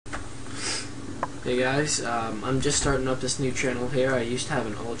Hey guys, I'm just starting up this new channel here. I used to have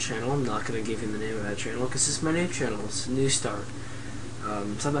an old channel. I'm not going to give you the name of that channel because it's my new channel. It's a new start.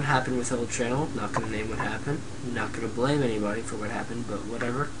 Something happened with the old channel. Not going to name what happened. Not going to blame anybody for what happened, but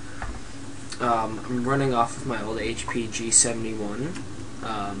whatever. I'm running off of my old HP G71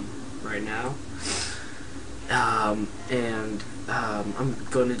 right now. I'm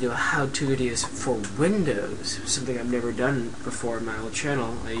going to do how-to videos for Windows, something I've never done before in my old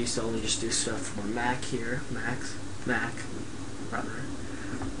channel. I used to only just do stuff for Mac here, Mac, rather.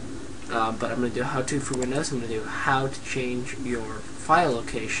 But I'm going to do how-to for Windows. I'm going to do how to change your file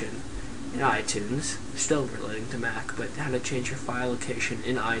location in iTunes, still relating to Mac, but how to change your file location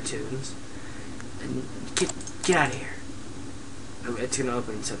in iTunes. And get out of here. It's going to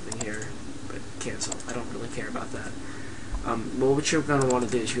open something here, but cancel. I don't really care about that. Well, what you're going to want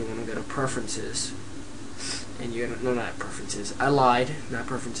to do is you're going to go to Preferences, and you're going to, no, not Preferences, I lied, not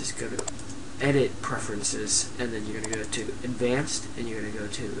Preferences, go to Edit Preferences, and then you're going to go to Advanced, and you're going to go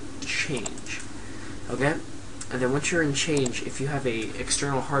to Change, okay? And then once you're in Change, if you have a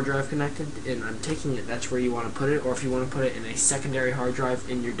external hard drive connected, and I'm taking it, that's where you want to put it, or if you want to put it in a secondary hard drive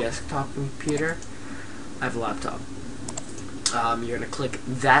in your desktop computer, I have a laptop. You're going to click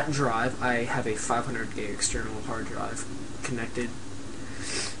that drive. I have a 500 gig external hard drive connected,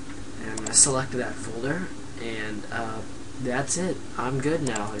 and I'm going to select that folder, and that's it. I'm good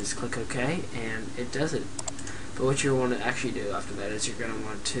now. I just click OK, and it does it. But what you want to actually do after that is you're going to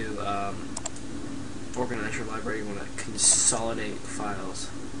want to organize your library. You want to consolidate files,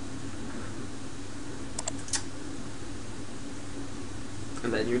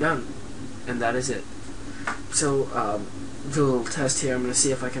 and then you're done, and that is it. So do a little test here. I'm going to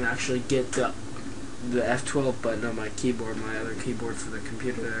see if I can actually get the F12 button on my keyboard, my other keyboard for the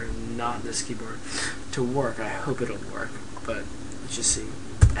computer, not this keyboard, to work. I hope it'll work, but let's just see.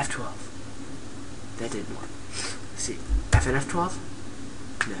 F12. That didn't work. Let's see. F12?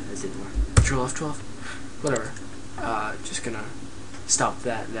 No, that didn't work. Control F12? Whatever. Just gonna stop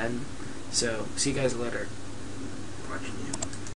that then. So, see you guys later. Watching you.